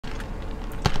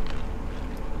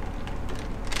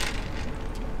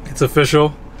It's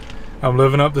official. I'm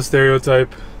living up the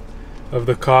stereotype of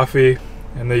the coffee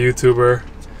and the YouTuber.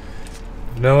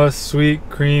 Vanilla sweet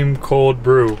cream cold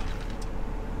brew.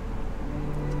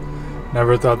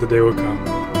 Never thought the day would come.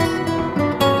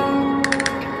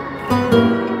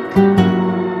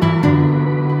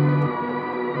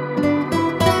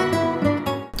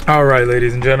 Alright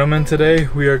ladies and gentlemen, today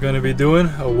we are going to be doing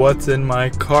a what's in my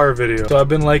car video. So I've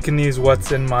been liking these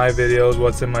what's in my videos,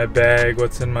 what's in my bag,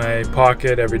 what's in my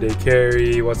pocket, everyday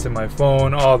carry, what's in my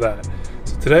phone, all that.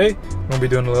 So today I'm going to be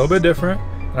doing a little bit different.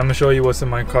 I'm going to show you what's in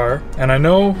my car. And I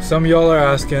know some of y'all are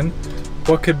asking,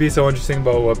 what could be so interesting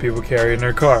about what people carry in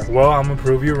their car? Well, I'm going to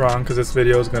prove you wrong because this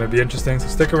video is going to be interesting. So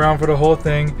stick around for the whole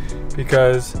thing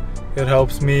because it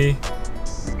helps me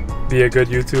be a good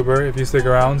YouTuber if you stick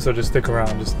around. So just stick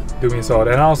around, just do me a solid.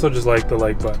 And also just like the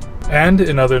like button. And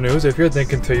in other news, if you're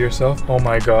thinking to yourself, oh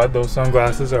my god, those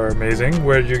sunglasses are amazing,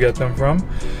 where did you get them from?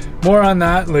 More on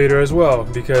that later as well,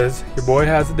 because your boy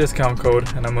has a discount code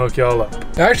and I'm gonna hook y'all up.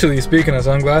 Actually, speaking of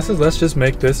sunglasses, let's just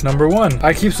make this number one.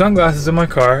 I keep sunglasses in my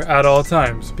car at all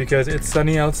times because it's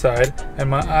sunny outside and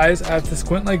my eyes have to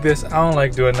squint like this. I don't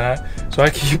like doing that, so I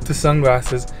keep the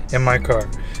sunglasses in my car.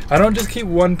 I don't just keep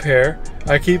one pair,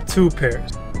 I keep two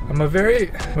pairs. I'm a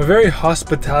very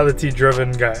hospitality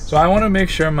driven guy. So I want to make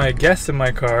sure my guests in my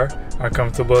car are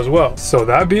comfortable as well. So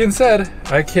that being said,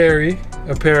 I carry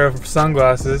a pair of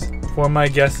sunglasses for my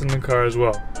guests in the car as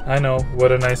well. I know,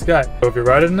 what a nice guy. So if you're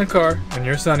riding in the car and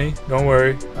you're sunny, don't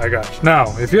worry, I got you.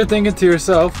 Now, if you're thinking to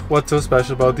yourself, what's so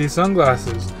special about these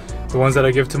sunglasses? The ones that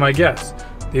I give to my guests.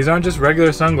 These aren't just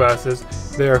regular sunglasses,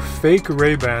 they are fake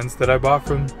Ray-Bans that I bought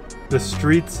from the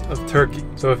streets of Turkey.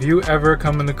 So if you ever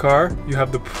come in the car, you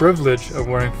have the privilege of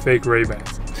wearing fake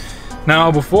Ray-Bans.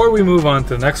 Now, before we move on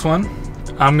to the next one,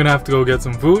 I'm gonna have to go get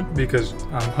some food because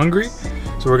I'm hungry.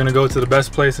 So we're gonna go to the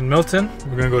best place in Milton.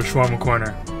 We're gonna go to Shawarma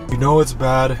Corner. You know it's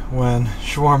bad when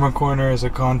Shawarma Corner is a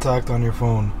contact on your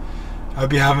phone. I'd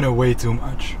be having it way too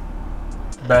much.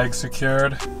 Bag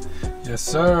secured. Yes,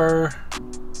 sir.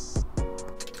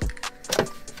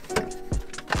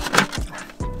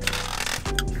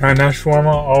 And that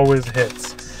shawarma always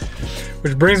hits.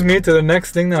 Which brings me to the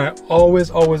next thing that I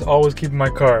always keep in my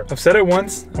car. I've said it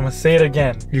once, I'm gonna say it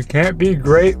again. You can't be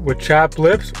great with chapped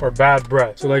lips or bad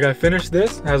breath. So like I finished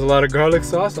this, it has a lot of garlic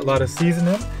sauce, a lot of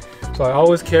seasoning. So I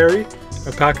always carry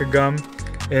a pack of gum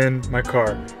in my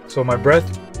car. So my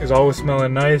breath is always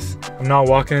smelling nice. I'm not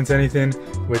walking into anything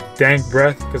with dank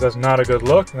breath because that's not a good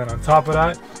look. And then on top of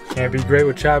that, can't be great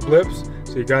with chapped lips.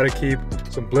 So you gotta keep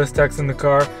some Blistex in the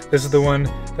car. This is the one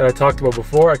that I talked about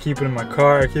before. I keep it in my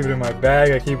car, I keep it in my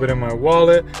bag, I keep it in my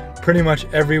wallet, pretty much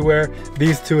everywhere.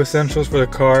 These two essentials for the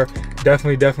car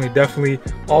definitely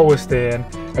always stay in.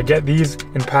 I get these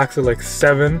in packs of like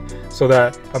 7 so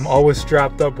that I'm always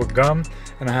strapped up with gum,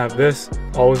 and I have this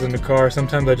always in the car.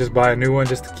 Sometimes I just buy a new one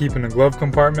just to keep in the glove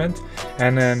compartment.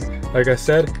 And then, like I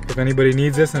said, if anybody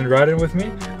needs this and riding with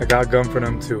me, I got gum for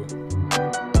them too.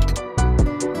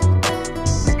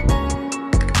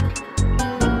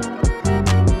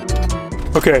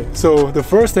 Okay, so the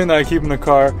first thing that I keep in the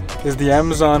car is the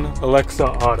Amazon Alexa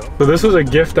Auto. So this was a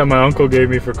gift that my uncle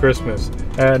gave me for Christmas.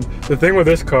 And the thing with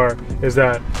this car is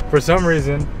that for some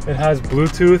reason it has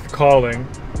Bluetooth calling,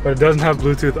 but it doesn't have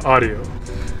Bluetooth audio.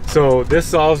 So this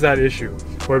solves that issue,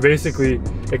 where basically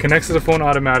it connects to the phone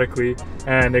automatically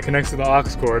and it connects to the aux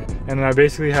cord, and then I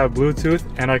basically have Bluetooth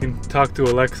and I can talk to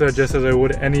Alexa just as I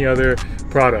would any other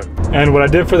product. And what I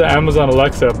did for the Amazon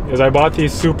Alexa is I bought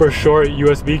these super short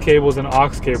USB cables and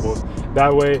aux cables.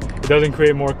 That way it doesn't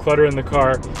create more clutter in the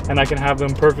car and I can have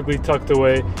them perfectly tucked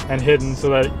away and hidden so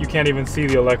that you can't even see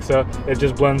the Alexa. It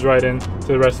just blends right in to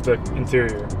the rest of the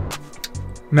interior.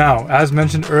 Now, as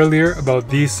mentioned earlier about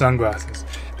these sunglasses.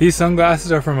 These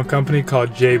sunglasses are from a company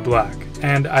called J Black,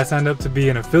 and I signed up to be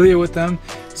an affiliate with them,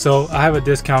 so I have a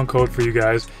discount code for you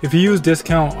guys. If you use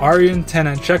discount ARIAN10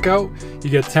 at checkout, you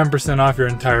get 10% off your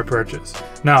entire purchase.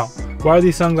 Now, why are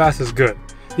these sunglasses good?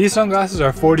 These sunglasses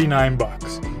are 49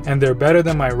 bucks, and they're better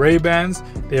than my Ray-Bans.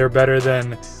 They are better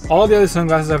than all the other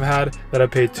sunglasses I've had that I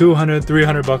paid 200,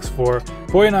 300 bucks for.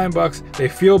 49 bucks, they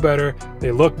feel better,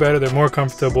 they look better, they're more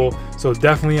comfortable, so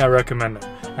definitely I recommend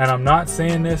them. And I'm not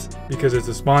saying this because it's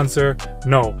a sponsor.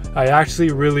 No, I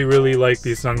actually really like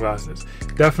these sunglasses.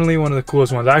 Definitely one of the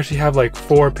coolest ones. I actually have like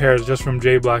 4 pairs just from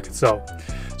J Black itself.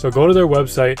 So go to their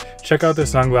website, check out their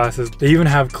sunglasses. They even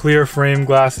have clear frame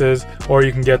glasses, or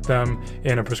you can get them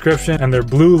in a prescription, and they're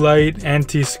blue light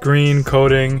anti-screen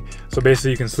coating, so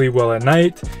basically you can sleep well at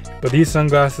night. But these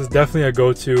sunglasses definitely a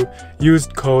go-to. Use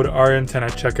code ARIAN10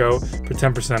 at checkout for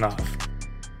 10% off.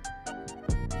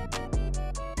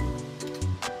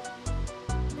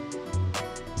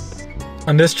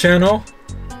 On this channel,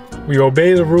 we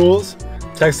obey the rules.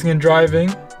 Texting and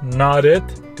driving, not it.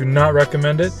 Do not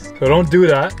recommend it, so don't do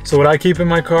that. So what I keep in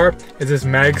my car is this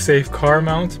MagSafe car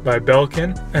mount by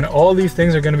Belkin, and all these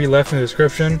things are going to be left in the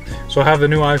description. So I have the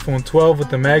new iPhone 12 with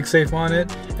the MagSafe on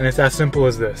it, and it's as simple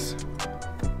as this.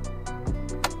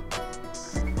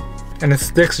 And it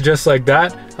sticks just like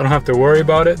that. I don't have to worry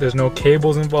about it. There's no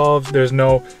cables involved. There's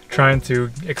no trying to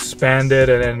expand it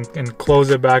and close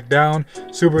it back down.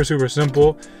 Super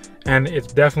simple. And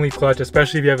it's definitely clutch,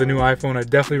 especially if you have the new iPhone. I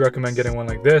definitely recommend getting one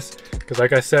like this, because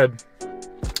like I said,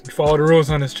 we follow the rules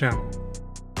on this channel.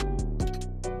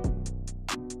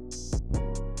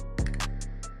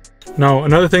 Now,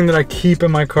 another thing that I keep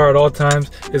in my car at all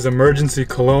times is emergency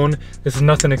cologne. This is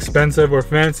nothing expensive or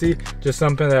fancy, just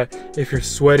something that if you're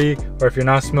sweaty or if you're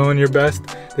not smelling your best,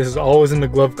 this is always in the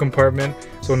glove compartment.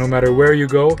 So no matter where you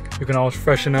go, you can always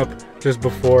freshen up just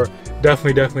before.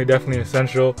 Definitely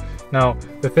essential. Now,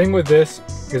 the thing with this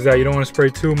is that you don't want to spray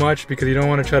too much, because you don't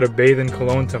want to try to bathe in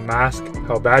cologne to mask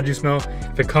how bad you smell.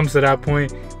 If it comes to that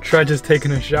point, try just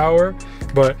taking a shower.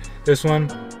 But this one,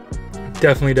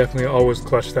 definitely always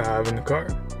clutch to have in the car.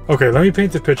 Okay, let me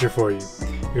paint a picture for you.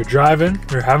 You're driving,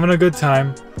 you're having a good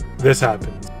time, this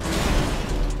happens.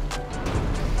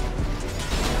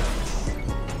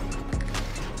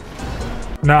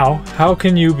 Now, how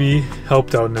can you be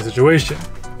helped out in this situation?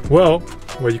 Well,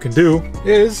 what you can do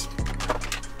is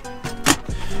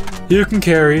you can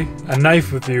carry a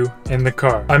knife with you in the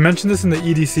car. I mentioned this in the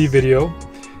EDC video,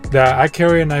 that I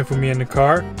carry a knife with me in the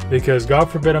car because God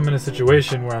forbid I'm in a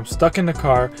situation where I'm stuck in the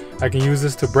car. I can use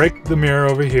this to break the mirror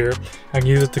over here. I can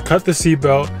use it to cut the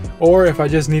seatbelt, or if I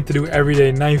just need to do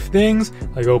everyday knife things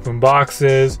like open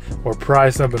boxes or pry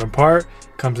something apart,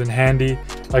 comes in handy.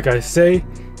 Like I say,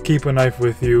 keep a knife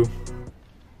with you.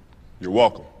 You're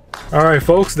welcome. Alright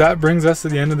folks, that brings us to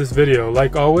the end of this video.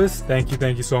 Like always, thank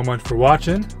you so much for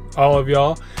watching. All of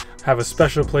y'all have a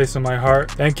special place in my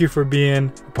heart. Thank you for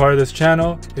being a part of this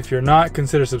channel. If you're not,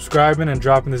 consider subscribing and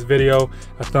dropping this video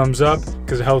a thumbs up,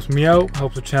 because it helps me out,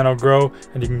 helps the channel grow,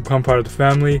 and you can become part of the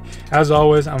family. As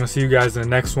always, I'm gonna see you guys in the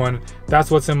next one.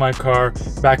 That's what's in my car.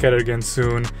 Back at it again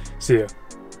soon. See ya.